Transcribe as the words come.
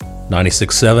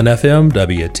96.7 FM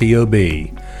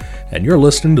WTOB. And you're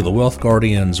listening to the Wealth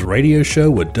Guardians radio show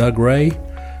with Doug Ray,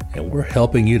 and we're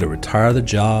helping you to retire the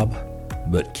job,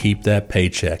 but keep that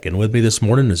paycheck. And with me this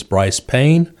morning is Bryce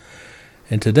Payne,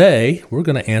 and today we're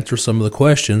going to answer some of the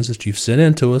questions that you've sent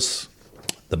in to us.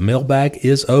 The mailbag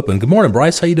is open. Good morning,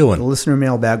 Bryce. How you doing? The listener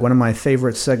mailbag, one of my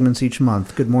favorite segments each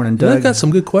month. Good morning, Doug. We've got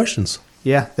some good questions.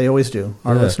 Yeah, they always do.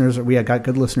 Our listeners, we have got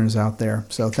good listeners out there,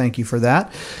 so thank you for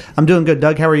that. I'm doing good,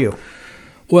 Doug. How are you?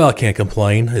 Well, I can't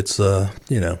complain. It's, a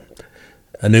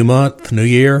new month, new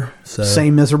year. So.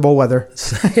 Same miserable weather.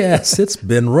 Yes, it's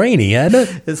been rainy, hasn't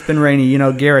it? It's been rainy. You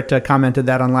know, Garrett commented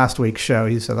that on last week's show.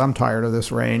 He said, I'm tired of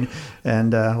this rain.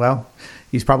 And,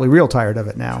 he's probably real tired of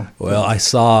it now. Well, I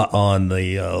saw on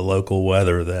the local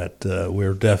weather that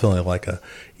we're definitely like an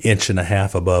inch and a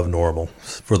half above normal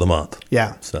for the month.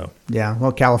 Yeah. So. Yeah.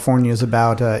 Well, California is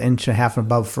about an inch and a half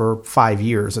above for 5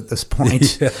 years at this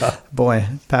point. Yeah. Boy,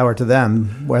 power to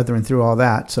them, weathering through all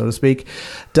that, so to speak.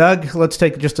 Doug, let's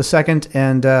take just a second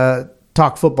and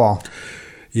talk football.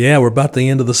 Yeah, we're about the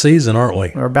end of the season, aren't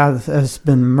we? It's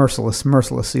been merciless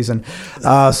season.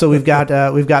 So we've got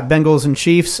Bengals and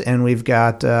Chiefs, and we've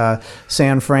got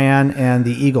San Fran and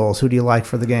the Eagles. Who do you like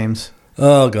for the games?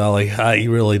 Oh golly, I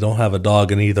really don't have a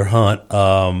dog in either hunt.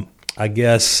 I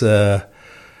guess I'm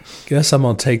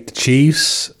gonna take the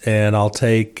Chiefs, and I'll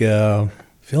take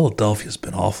Philadelphia's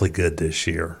been awfully good this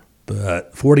year,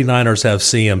 but 49ers have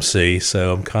CMC,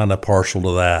 so I'm kind of partial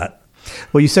to that.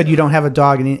 Well, you said you don't have a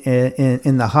dog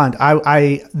in the hunt.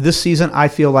 I this season I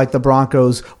feel like the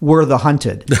Broncos were the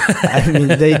hunted. I mean,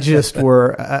 they just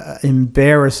were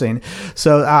embarrassing.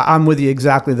 So I'm with you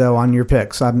exactly though on your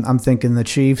picks. I'm thinking the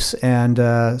Chiefs and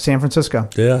San Francisco.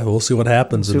 Yeah, we'll see what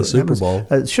happens in the Super Bowl.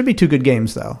 It should be two good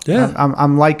games though. Yeah,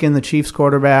 I'm liking the Chiefs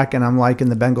quarterback and I'm liking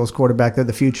the Bengals quarterback. They're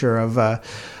the future of.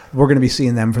 We're going to be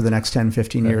seeing them for the next 10,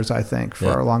 15 years, I think,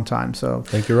 for a long time. So I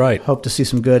think you're right. Hope to see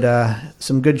some good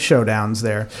showdowns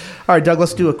there. All right, Doug,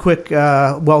 let's do a quick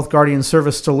Wealth Guardian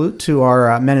service salute to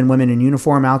our men and women in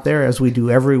uniform out there, as we do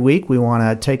every week. We want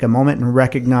to take a moment and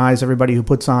recognize everybody who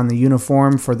puts on the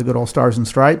uniform for the good old Stars and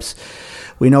Stripes.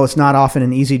 We know it's not often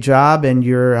an easy job, and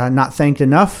you're not thanked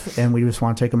enough, and we just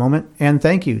want to take a moment and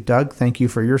thank you. Doug, thank you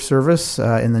for your service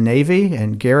in the Navy,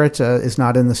 and Garrett is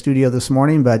not in the studio this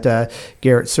morning, but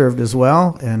Garrett served as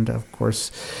well, and of course,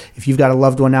 if you've got a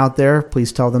loved one out there,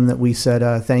 please tell them that we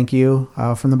said thank you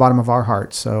from the bottom of our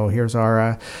hearts. So here's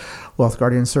our Wealth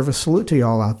Guardian service salute to you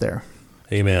all out there.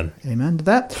 Amen. Amen to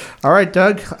that. All right,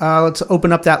 Doug, let's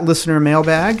open up that listener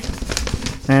mailbag.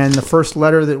 And the first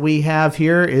letter that we have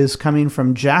here is coming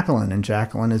from Jacqueline, and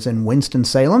Jacqueline is in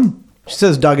Winston-Salem. She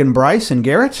says, Doug and Bryce and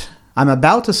Garrett, I'm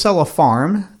about to sell a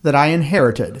farm that I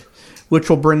inherited, which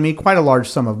will bring me quite a large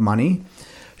sum of money.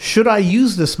 Should I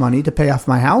use this money to pay off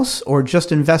my house, or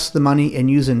just invest the money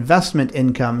and use investment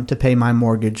income to pay my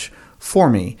mortgage for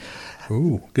me?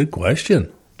 Ooh, good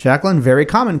question. Jacqueline, very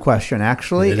common question,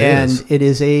 actually. It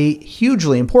is a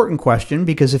hugely important question,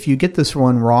 because if you get this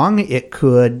one wrong, it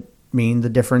could mean the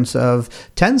difference of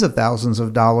tens of thousands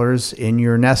of dollars in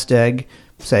your nest egg,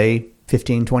 say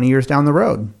 15, 20 years down the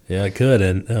road. Yeah, it could.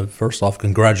 And first off,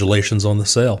 congratulations on the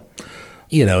sale.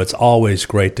 You know, it's always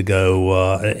great to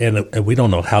go, and we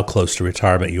don't know how close to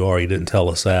retirement you are. You didn't tell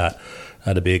us that.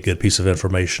 That'd be a good piece of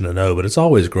information to know. But it's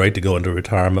always great to go into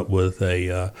retirement with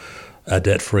a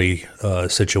debt-free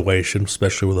situation,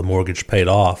 especially with a mortgage paid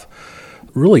off.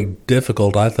 Really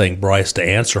difficult, I think, Bryce, to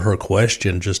answer her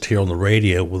question just here on the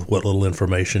radio with what little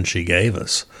information she gave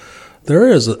us. There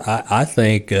is, I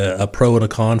think, a pro and a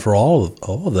con for all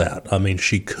of that. I mean,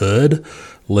 she could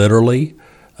literally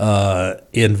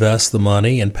invest the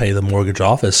money and pay the mortgage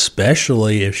off,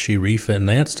 especially if she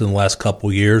refinanced in the last couple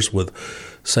of years with,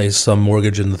 say, some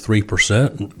mortgage in the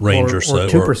 3% range or so. Or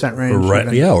 2%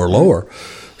 range. Or lower.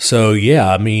 So,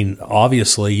 yeah, I mean,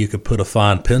 obviously you could put a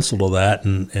fine pencil to that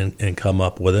and come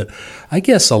up with it. I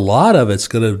guess a lot of it's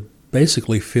going to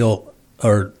basically feel,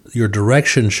 or your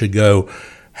direction should go,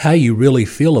 how you really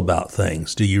feel about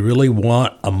things. Do you really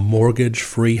want a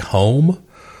mortgage-free home,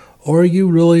 or are you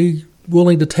really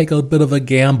willing to take a bit of a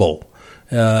gamble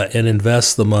and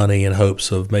invest the money in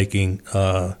hopes of making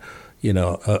a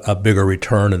bigger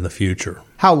return in the future?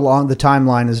 How long, the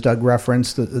timeline, as Doug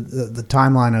referenced, the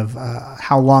timeline of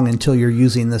how long until you're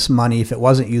using this money, if it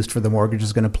wasn't used for the mortgage,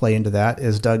 is going to play into that.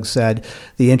 As Doug said,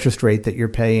 the interest rate that you're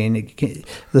paying,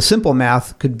 the simple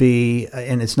math could be,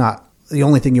 and it's not the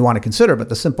only thing you want to consider, but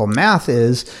the simple math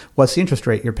is, what's the interest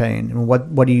rate you're paying? And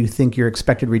what do you think your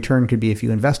expected return could be if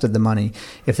you invested the money?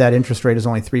 If that interest rate is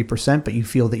only 3%, but you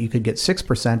feel that you could get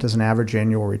 6% as an average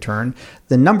annual return,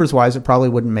 then numbers-wise, it probably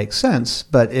wouldn't make sense.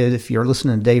 But if you're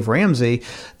listening to Dave Ramsey,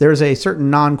 there's a certain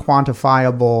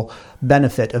non-quantifiable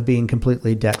benefit of being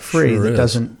completely debt-free that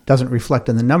doesn't reflect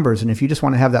in the numbers. And if you just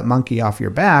want to have that monkey off your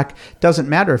back, doesn't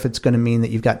matter if it's going to mean that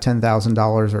you've got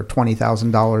 $10,000 or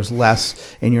 $20,000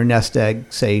 less in your nest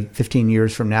egg, say 15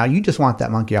 years from now. You just want that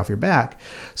monkey off your back.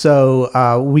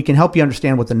 So we can help you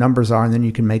understand what the numbers are, and then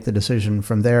you can make the decision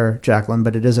from there, Jacqueline.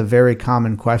 But it is a very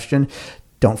common question.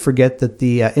 Don't forget that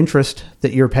the interest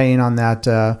that you're paying on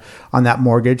that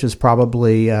mortgage is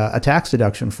probably a tax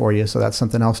deduction for you. So that's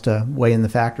something else to weigh in the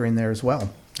factor in there as well.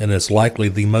 And it's likely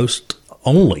the most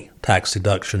only tax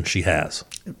deduction she has.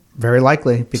 Very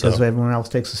likely, because everyone else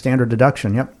takes a standard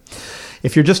deduction. Yep.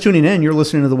 If you're just tuning in, you're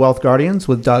listening to The Wealth Guardians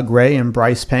with Doug Ray and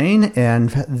Bryce Payne. And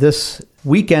this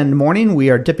weekend morning, we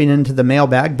are dipping into the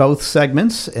mailbag, both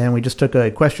segments. And we just took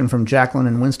a question from Jacqueline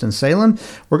in Winston-Salem.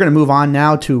 We're going to move on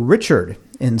now to Richard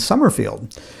in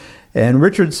Summerfield. And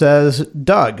Richard says,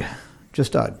 Doug,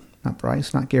 just Doug, not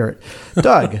Bryce, not Garrett.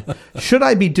 Doug, should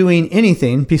I be doing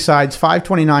anything besides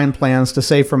 529 plans to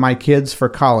save for my kids for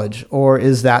college, or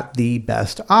is that the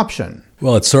best option?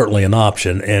 Well, it's certainly an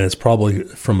option, and it's probably,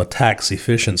 from a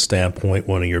tax-efficient standpoint,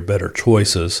 one of your better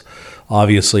choices.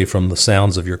 Obviously, from the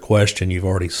sounds of your question, you've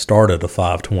already started a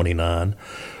 529.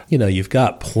 You've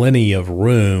got plenty of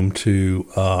room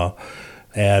to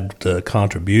add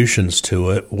contributions to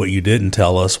it. What you didn't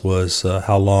tell us was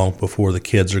how long before the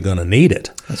kids are going to need it.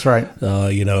 That's right.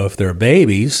 If they're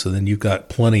babies, then you've got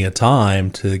plenty of time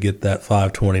to get that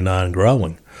 529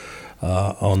 growing.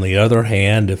 On the other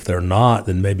hand, if they're not,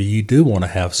 then maybe you do want to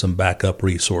have some backup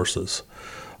resources.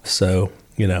 So,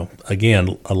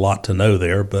 again, a lot to know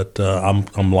there, but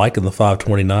I'm liking the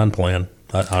 529 plan.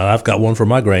 I've got one for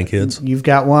my grandkids. You've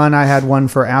got one. I had one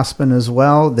for Aspen as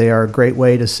well. They are a great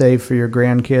way to save for your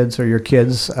grandkids or your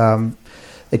kids.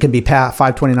 It can be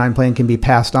 529 plan can be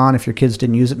passed on. If your kids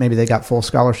didn't use it, maybe they got full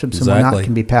scholarships and whatnot. It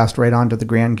can be passed right on to the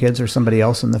grandkids or somebody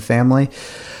else in the family.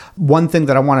 One thing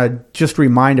that I want to just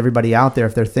remind everybody out there,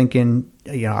 if they're thinking,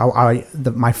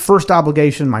 my first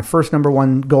obligation, my first number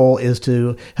one goal is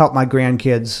to help my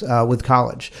grandkids with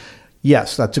college.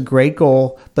 Yes, that's a great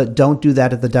goal, but don't do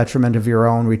that at the detriment of your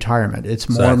own retirement. It's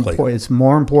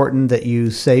more important that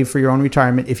you save for your own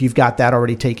retirement if you've got that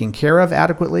already taken care of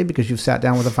adequately, because you've sat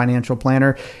down with a financial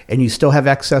planner and you still have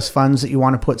excess funds that you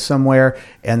want to put somewhere,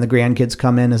 and the grandkids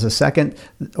come in as a second,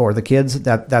 or the kids.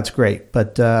 That's great.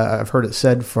 But I've heard it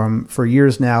said for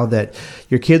years now that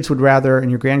your kids would rather,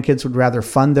 and your grandkids would rather,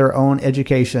 fund their own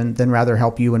education than rather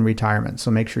help you in retirement.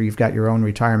 So make sure you've got your own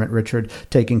retirement, Richard,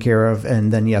 taken care of,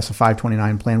 and then yes, a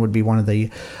 529 plan would be one of the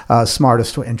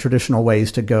smartest and traditional ways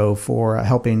to go for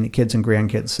helping kids and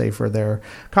grandkids save for their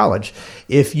college.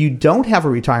 If you don't have a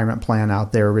retirement plan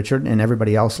out there, Richard, and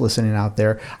everybody else listening out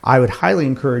there, I would highly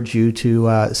encourage you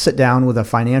to sit down with a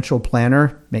financial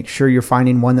planner. Make sure you're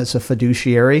finding one that's a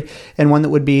fiduciary and one that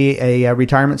would be a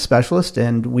retirement specialist.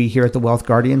 And we here at the Wealth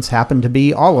Guardians happen to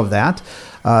be all of that.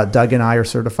 Doug and I are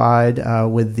certified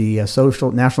with the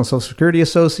National Social Security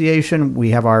Association. We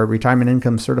have our retirement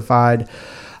income certified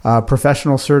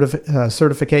professional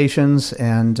certifications,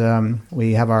 and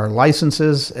we have our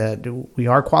licenses. We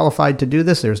are qualified to do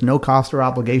this. There's no cost or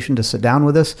obligation to sit down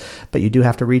with us, but you do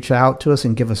have to reach out to us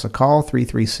and give us a call,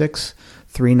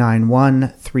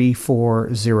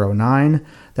 336-391-3409.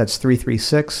 That's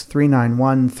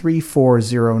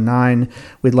 336-391-3409.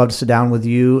 We'd love to sit down with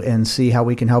you and see how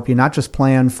we can help you not just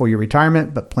plan for your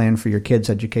retirement, but plan for your kids'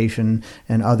 education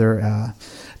and other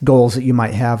goals that you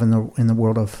might have in the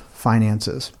world of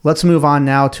finances. Let's move on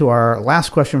now to our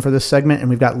last question for this segment, and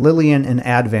we've got Lillian in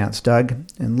Advance, Doug.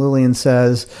 And Lillian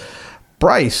says,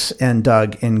 Bryce and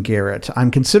Doug and Garrett, I'm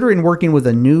considering working with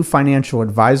a new financial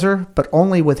advisor, but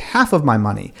only with half of my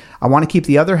money. I want to keep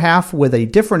the other half with a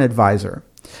different advisor.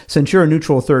 Since you're a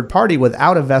neutral third party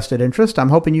without a vested interest, I'm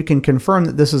hoping you can confirm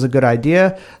that this is a good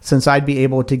idea, since I'd be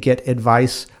able to get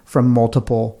advice from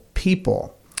multiple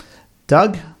people.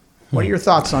 Doug, what are your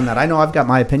thoughts on that? I know I've got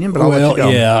my opinion, but I'll let you go.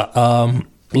 Yeah,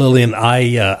 Lillian,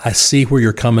 I see where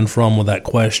you're coming from with that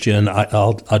question.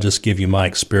 I'll just give you my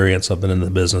experience. I've been in the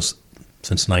business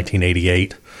since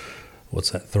 1988. What's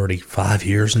that, 35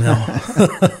 years now?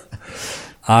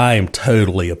 I am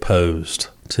totally opposed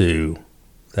to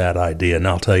that idea, and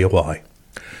I'll tell you why.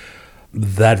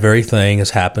 That very thing has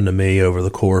happened to me over the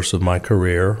course of my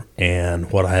career, and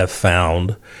what I have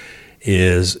found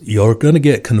is you're going to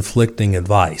get conflicting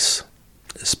advice,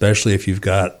 especially if you've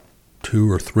got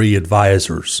 2 or 3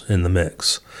 advisors in the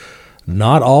mix.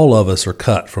 Not all of us are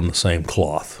cut from the same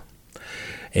cloth.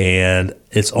 And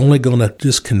it's only going to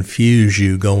just confuse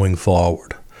you going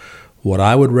forward. What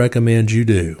I would recommend you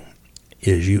do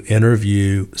is you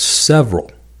interview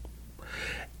several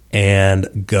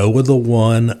and go with the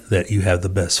one that you have the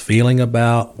best feeling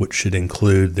about, which should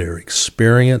include their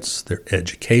experience, their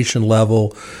education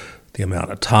level, the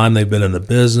amount of time they've been in the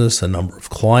business, the number of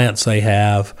clients they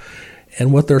have,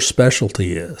 and what their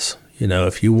specialty is. You know,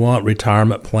 if you want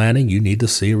retirement planning, you need to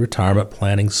see a retirement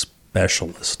planning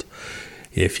specialist.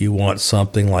 If you want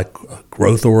something like a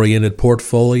growth-oriented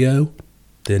portfolio,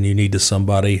 then you need to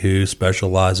somebody who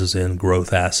specializes in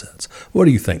growth assets. What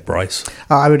do you think, Bryce?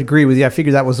 I would agree with you. I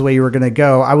figured that was the way you were going to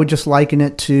go. I would just liken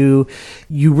it to,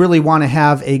 you really want to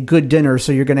have a good dinner,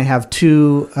 so you're going to have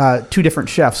two different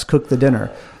chefs cook the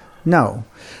dinner. No.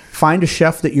 Find a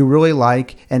chef that you really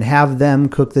like and have them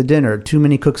cook the dinner. Too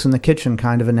many cooks in the kitchen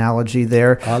kind of analogy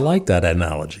there. I like that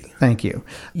analogy. Thank you.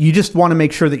 You just want to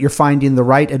make sure that you're finding the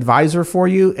right advisor for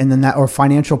you, and then or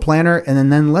financial planner,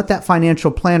 and then let that financial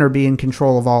planner be in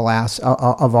control of all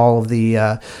of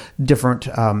the different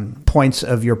points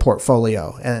of your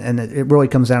portfolio. And it really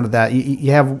comes down to that. You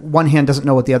have one hand doesn't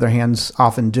know what the other hand's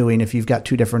often doing if you've got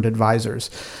 2 different advisors,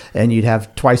 and you'd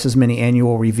have twice as many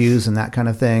annual reviews and that kind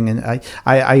of thing. And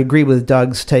I agree with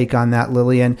Doug's take on that,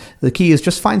 Lillian. The key is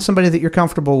just find somebody that you're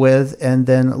comfortable with, and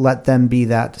then let them be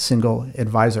that single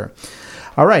advisor.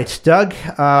 All right, Doug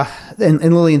and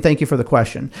Lillian, thank you for the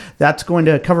question. That's going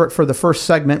to cover it for the first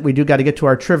segment. We do got to get to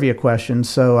our trivia questions.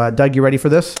 So, Doug, you ready for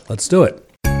this? Let's do it.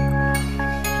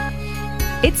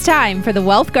 It's time for the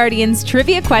Wealth Guardians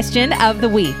Trivia Question of the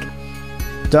Week.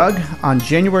 Doug, on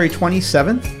January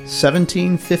 27th,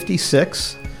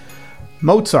 1756,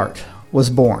 Mozart was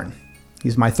born.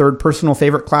 He's my 3rd personal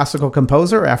favorite classical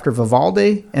composer after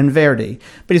Vivaldi and Verdi,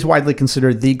 but he's widely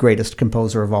considered the greatest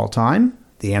composer of all time.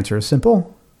 The answer is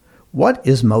simple. What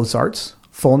is Mozart's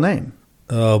full name?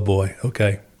 Oh, boy.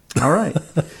 Okay. All right.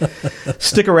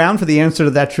 Stick around for the answer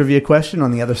to that trivia question on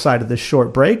the other side of this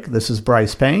short break. This is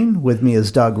Bryce Payne. With me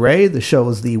is Doug Ray. The show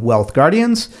is the Wealth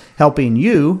Guardians, helping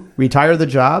you retire the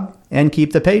job and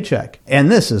keep the paycheck.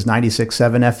 And this is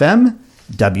 96.7 FM,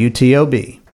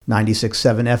 WTOB.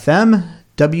 96.7 FM,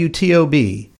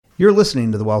 WTOB. You're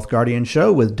listening to the Wealth Guardian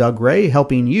Show with Doug Ray,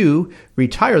 helping you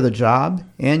retire the job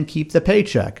and keep the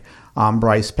paycheck. I'm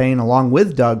Bryce Payne along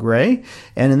with Doug Ray.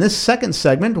 And in this second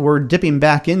segment, we're dipping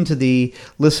back into the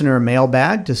listener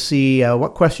mailbag to see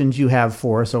what questions you have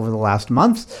for us over the last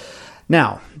month.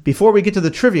 Now, before we get to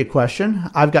the trivia question,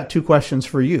 I've got 2 questions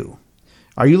for you.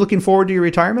 Are you looking forward to your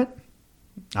retirement?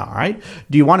 All right.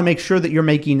 Do you want to make sure that you're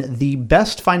making the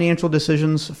best financial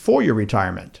decisions for your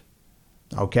retirement?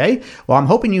 Okay. Well, I'm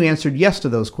hoping you answered yes to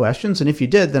those questions. And if you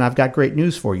did, then I've got great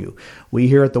news for you. We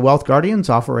here at the Wealth Guardians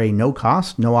offer a no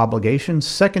cost, no obligation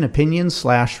second opinion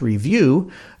 /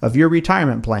 review of your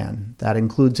retirement plan. That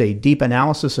includes a deep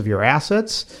analysis of your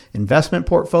assets, investment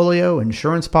portfolio,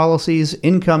 insurance policies,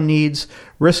 income needs,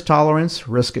 risk tolerance,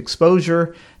 risk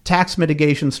exposure, tax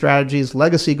mitigation strategies,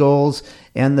 legacy goals,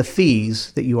 and the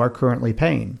fees that you are currently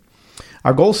paying.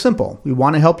 Our goal is simple. We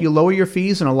want to help you lower your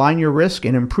fees and align your risk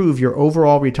and improve your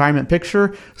overall retirement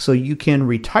picture so you can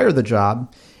retire the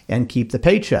job and keep the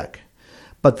paycheck.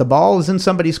 But the ball is in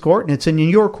somebody's court, and it's in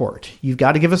your court. You've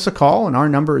got to give us a call, and our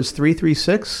number is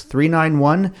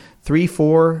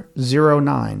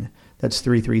 336-391-3409. That's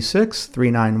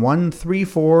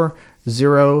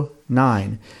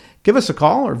 336-391-3409. Give us a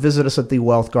call or visit us at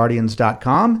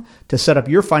thewealthguardians.com to set up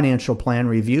your financial plan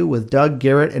review with Doug,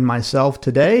 Garrett, and myself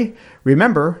today.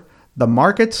 Remember, the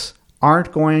markets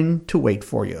aren't going to wait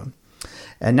for you.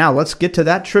 And now let's get to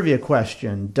that trivia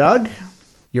question. Doug,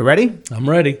 you ready? I'm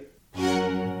ready.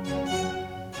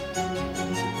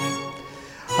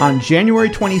 On January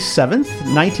 27th,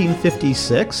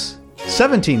 1756,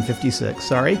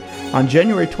 on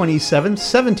January 27th,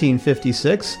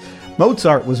 1756,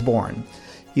 Mozart was born.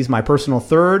 He's my personal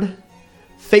 3rd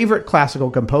favorite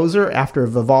classical composer after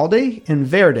Vivaldi and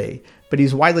Verdi, but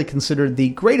he's widely considered the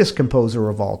greatest composer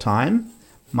of all time.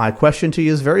 My question to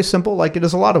you is very simple, like it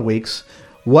is a lot of weeks.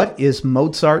 What is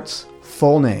Mozart's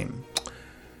full name?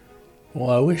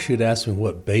 Well, I wish you'd asked me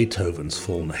what Beethoven's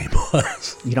full name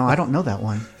was. You know, I don't know that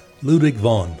one. Ludwig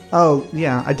von. Oh,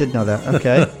 yeah, I did know that.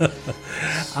 Okay.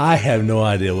 I have no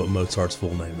idea what Mozart's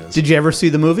full name is. Did you ever see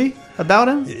the movie about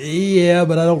him? Yeah,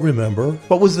 but I don't remember.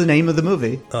 What was the name of the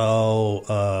movie?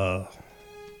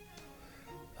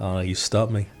 You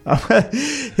stumped me.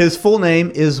 His full name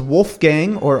is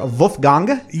Wolfgang, or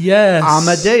Wolfgang. Yes.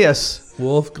 Amadeus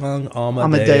Wolfgang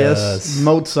Amadeus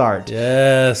Mozart.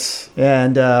 Yes.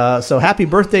 And so happy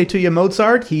birthday to you,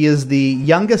 Mozart. He is the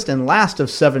youngest and last of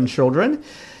 7 children.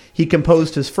 He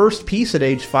composed his first piece at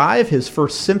age 5, his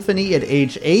first symphony at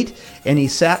age 8, and he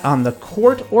sat on the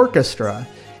court orchestra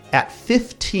at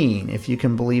 15, if you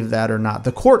can believe that or not.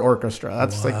 The court orchestra,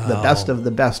 that's like the best of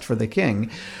the best for the king.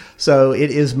 So it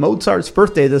is Mozart's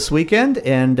birthday this weekend,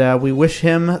 and we wish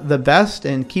him the best,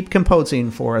 and keep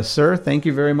composing for us, sir. Thank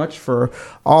you very much for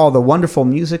all the wonderful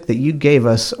music that you gave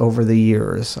us over the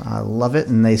years. I love it,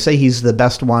 and they say he's the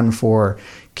best one for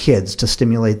kids to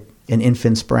stimulate an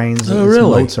infant's brains. Oh, it's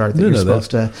really? Mozart that you're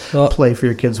supposed to play for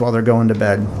your kids while they're going to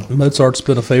bed. Mozart's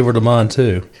been a favorite of mine,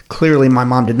 too. Clearly, my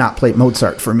mom did not play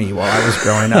Mozart for me while I was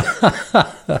growing up.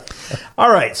 All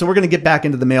right, so we're going to get back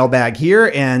into the mailbag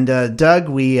here. And Doug,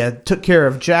 we took care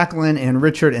of Jacqueline and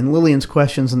Richard and Lillian's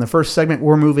questions in the first segment.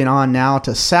 We're moving on now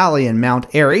to Sally in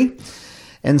Mount Airy.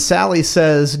 And Sally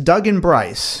says, Doug and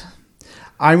Bryce,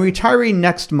 I'm retiring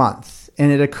next month. And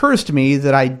it occurs to me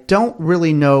that I don't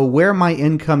really know where my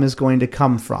income is going to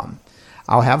come from.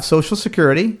 I'll have Social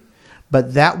Security,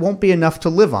 but that won't be enough to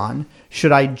live on.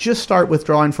 Should I just start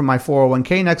withdrawing from my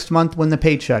 401k next month when the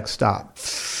paychecks stop?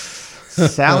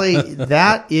 Sally,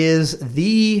 that is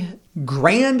the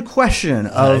grand question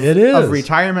of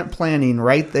retirement planning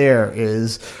right there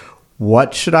is,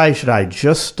 what should I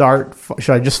just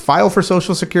file for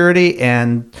Social Security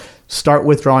and start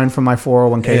withdrawing from my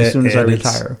 401k as soon as I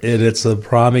retire? It's a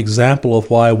prime example of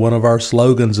why one of our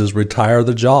slogans is retire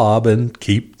the job and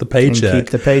keep the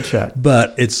paycheck.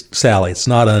 But Sally, it's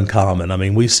not uncommon. I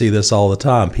mean, we see this all the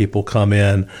time. People come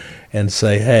in and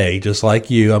say, hey, just like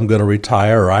you, I'm going to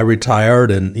retire, or I retired,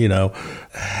 and,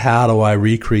 how do I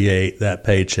recreate that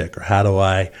paycheck, or how do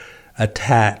I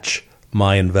attach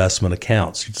my investment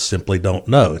accounts? You simply don't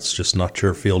know. It's just not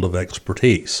your field of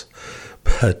expertise.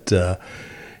 But a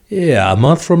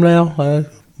month from now, I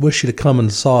wish you'd have come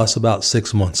and saw us about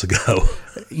 6 months ago.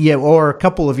 Yeah, or a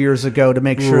couple of years ago to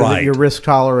make sure that your risk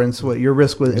tolerance, your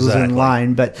risk was in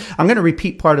line. But I'm going to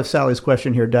repeat part of Sally's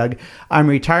question here, Doug. I'm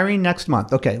retiring next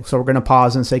month. Okay, so we're going to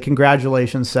pause and say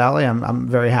congratulations, Sally. I'm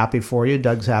very happy for you.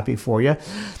 Doug's happy for you.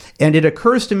 And it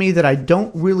occurs to me that I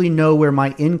don't really know where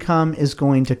my income is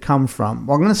going to come from.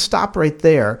 Well, I'm going to stop right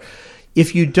there.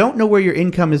 If you don't know where your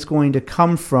income is going to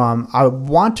come from, I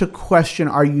want to question,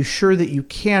 are you sure that you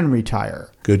can retire?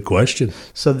 Good question.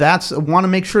 So I want to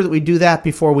make sure that we do that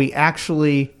before we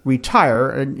actually retire.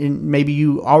 And maybe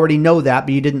you already know that,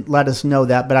 but you didn't let us know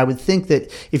that. But I would think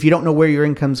that if you don't know where your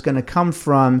income is going to come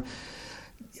from,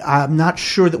 I'm not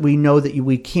sure that we know that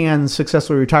we can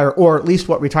successfully retire, or at least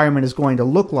what retirement is going to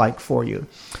look like for you.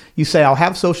 You say, I'll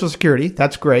have Social Security.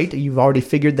 That's great. You've already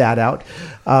figured that out.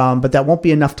 But that won't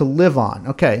be enough to live on.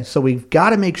 Okay, so we've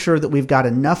got to make sure that we've got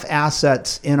enough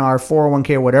assets in our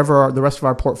 401k or whatever the rest of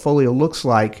our portfolio looks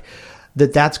like,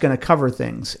 that's going to cover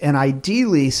things. And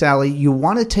ideally, Sally, you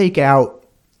want to take out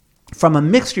from a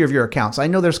mixture of your accounts. I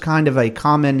know there's kind of a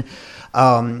common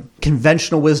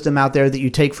conventional wisdom out there that you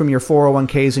take from your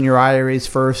 401ks and your IRAs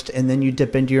first, and then you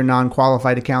dip into your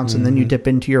non-qualified accounts, and then you dip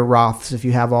into your Roths if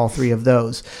you have all 3 of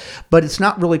those. But it's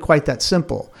not really quite that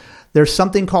simple. There's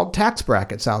something called tax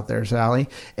brackets out there, Sally,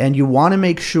 and you want to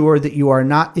make sure that you are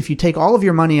not, if you take all of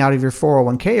your money out of your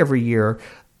 401k every year,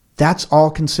 that's all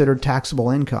considered taxable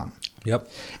income. Yep.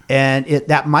 And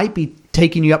that might be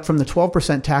taking you up from the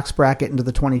 12% tax bracket into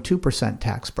the 22%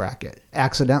 tax bracket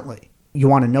accidentally. You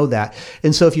want to know that.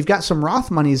 And so if you've got some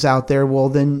Roth monies out there, well,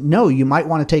 then no, you might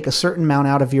want to take a certain amount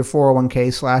out of your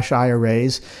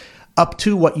 401k/IRAs up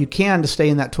to what you can to stay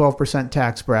in that 12%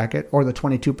 tax bracket or the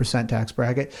 22% tax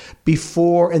bracket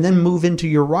and then move into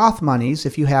your Roth monies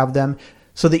if you have them,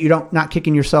 so that you're not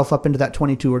kicking yourself up into that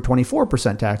 22 or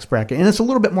 24% tax bracket. And it's a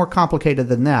little bit more complicated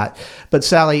than that. But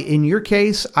Sally, in your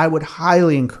case, I would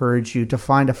highly encourage you to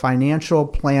find a financial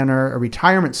planner, a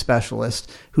retirement specialist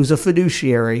who's a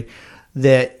fiduciary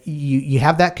that you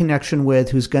have that connection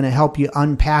with, who's going to help you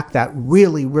unpack that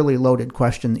really, really loaded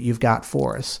question that you've got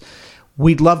for us.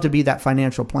 We'd love to be that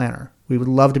financial planner. We would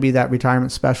love to be that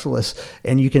retirement specialist.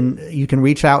 And you can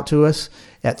reach out to us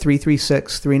at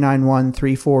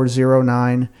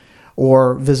 336-391-3409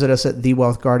 or visit us at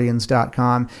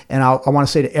thewealthguardians.com. And I want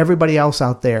to say to everybody else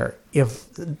out there, if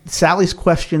Sally's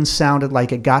question sounded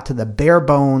like it got to the bare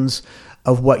bones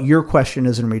of what your question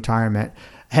is in retirement,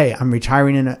 hey, I'm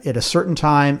retiring at a certain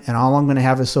time, and all I'm going to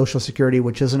have is Social Security,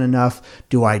 which isn't enough.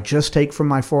 Do I just take from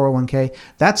my 401k?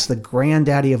 That's the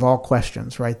granddaddy of all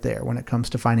questions right there when it comes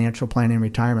to financial planning and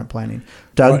retirement planning.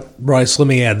 Doug? Bryce, let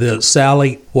me add this.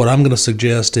 Sally, what I'm going to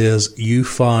suggest is you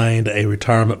find a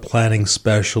retirement planning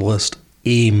specialist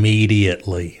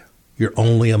immediately. you're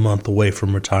only a month away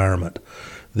from retirement.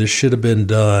 This should have been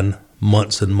done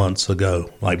months and months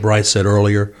ago. Like Bryce said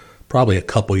earlier, probably a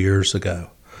couple years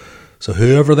ago. So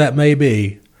whoever that may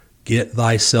be, get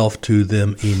thyself to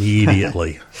them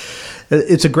immediately.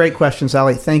 It's a great question,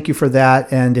 Sally. Thank you for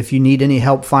that. And if you need any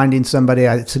help finding somebody,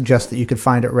 I suggest that you could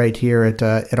find it right here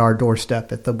at our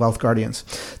doorstep at the Wealth Guardians.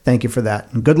 Thank you for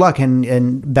that. And good luck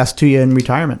and best to you in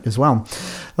retirement as well.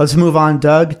 Let's move on,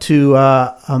 Doug, to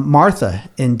Martha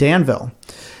in Danville.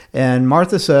 And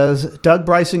Martha says, Doug,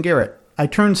 Bryce, and Garrett, I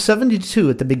turned 72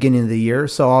 at the beginning of the year,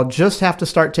 so I'll just have to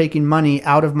start taking money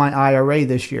out of my IRA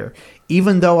this year,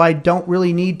 even though I don't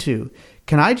really need to.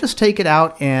 Can I just take it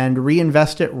out and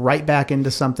reinvest it right back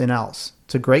into something else?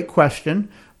 It's a great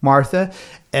question, Martha.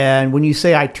 And when you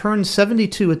say I turned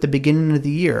 72 at the beginning of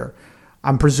the year,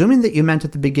 I'm presuming that you meant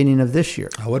at the beginning of this year.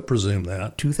 I would presume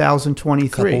that. 2023. A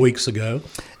couple weeks ago.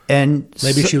 And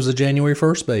maybe she was a January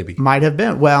 1st baby. Might have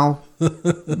been. Well,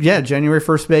 yeah, January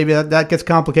 1st baby. That gets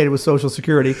complicated with Social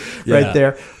Security right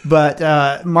there.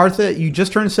 But Martha, you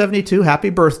just turned 72. Happy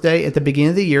birthday at the beginning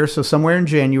of the year. So somewhere in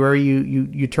January,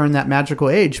 you turn that magical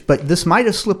age. But this might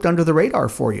have slipped under the radar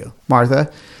for you,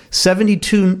 Martha.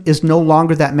 72 is no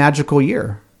longer that magical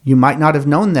year. You might not have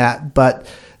known that, but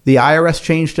the IRS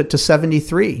changed it to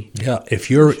 73. Yeah,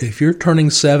 if you're turning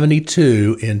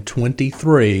 72 in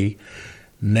 23,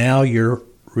 now your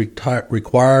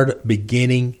required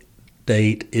beginning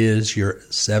date is your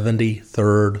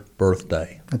 73rd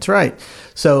birthday. That's right.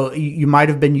 So you might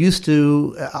have been used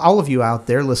to, all of you out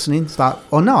there listening, thought,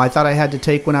 oh no, I thought I had to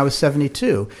take when I was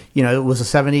 72. You know, it was a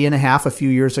 70 and a half a few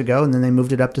years ago, and then they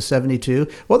moved it up to 72.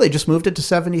 Well, they just moved it to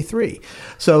 73.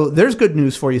 So there's good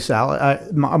news for you,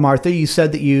 Martha. You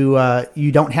said that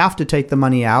you don't have to take the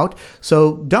money out,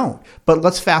 so don't. But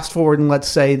let's fast forward and let's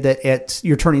say that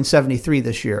you're turning 73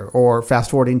 this year, or fast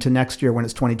forwarding to next year when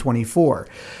it's 2024.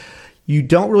 You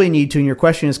don't really need to, and your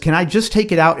question is, can I just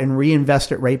take it out and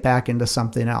reinvest it right back into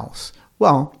something else?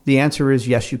 Well, the answer is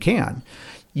yes, you can.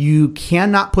 You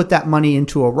cannot put that money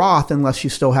into a Roth unless you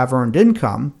still have earned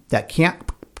income. That can't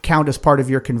count as part of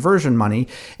your conversion money,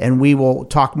 and we will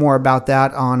talk more about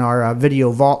that on our Video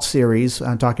Vault series,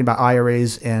 talking about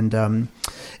IRAs and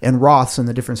Roths and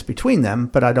the difference between them.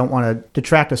 But I don't want to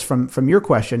detract us from your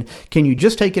question. Can you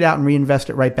just take it out and reinvest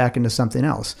it right back into something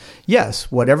else?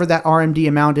 Yes, whatever that RMD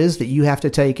amount is that you have to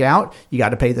take out, you got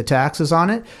to pay the taxes on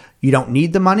it. You don't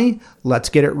need the money. Let's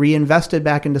get it reinvested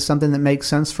back into something that makes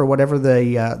sense for whatever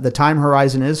the time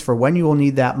horizon is for when you will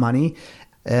need that money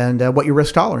and what your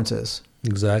risk tolerance is.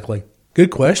 Exactly.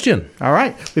 Good question. All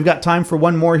right. We've got time for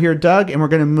one more here, Doug, and we're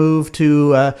going to move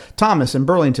to Thomas in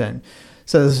Burlington.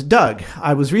 Says, Doug,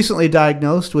 I was recently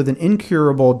diagnosed with an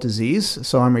incurable disease,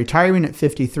 so I'm retiring at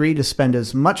 53 to spend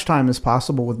as much time as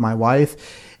possible with my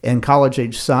wife and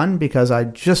college-age son because I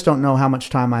just don't know how much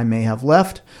time I may have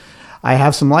left. I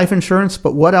have some life insurance,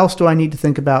 but what else do I need to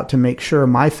think about to make sure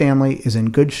my family is in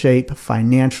good shape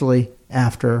financially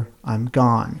after I'm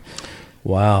gone?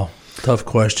 Wow. Tough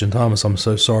question, Thomas. I'm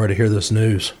so sorry to hear this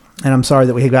news. And I'm sorry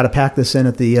that we got to pack this in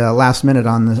at the last minute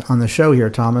on the show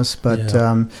here, Thomas. But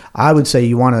yeah. I would say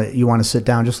you want to sit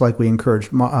down, just like we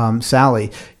encouraged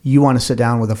Sally. You want to sit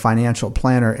down with a financial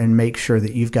planner and make sure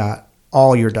that you've got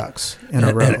all your ducks in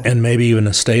a row. And maybe even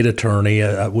a estate attorney.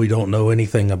 We don't know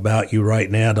anything about you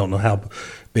right now. Don't know how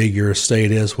big your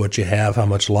estate is, what you have, how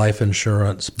much life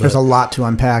insurance. But there's a lot to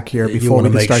unpack here before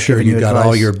we can start sure giving you advice. You got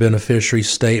all your beneficiary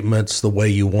statements the way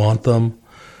you want them.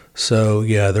 So,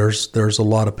 yeah, there's a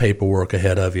lot of paperwork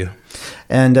ahead of you.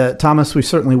 And, Thomas, we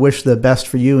certainly wish the best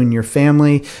for you and your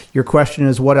family. Your question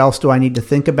is, what else do I need to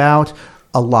think about?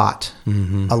 A lot.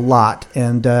 Mm-hmm. A lot.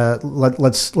 And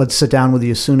let's sit down with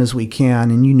you as soon as we can.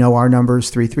 And you know our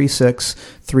numbers,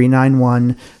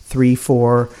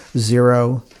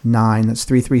 336-391-3409. That's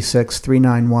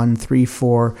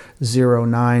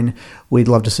 336-391-3409. We'd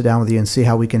love to sit down with you and see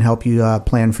how we can help you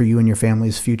plan for you and your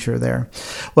family's future there.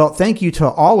 Well, thank you to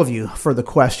all of you for the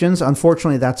questions.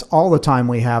 Unfortunately, that's all the time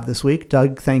we have this week.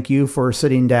 Doug, thank you for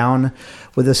sitting down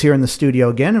with us here in the studio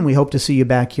again, and we hope to see you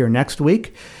back here next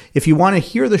week. If you want to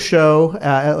hear the show,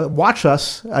 watch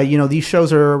us. These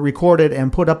shows are recorded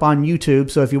and put up on YouTube.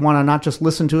 So if you want to not just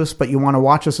listen to us, but you want to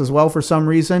watch us as well for some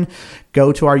reason,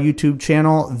 go to our YouTube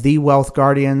channel,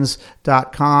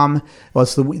 thewealthguardians.com. Well,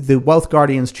 it's the Wealth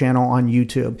Guardians channel on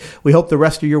YouTube. We hope the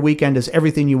rest of your weekend is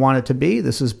everything you want it to be.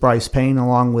 This is Bryce Payne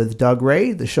along with Doug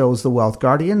Ray. The show is The Wealth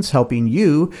Guardians, helping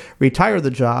you retire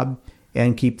the job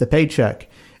and keep the paycheck.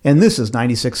 And this is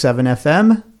 96.7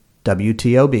 FM,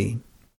 WTOB.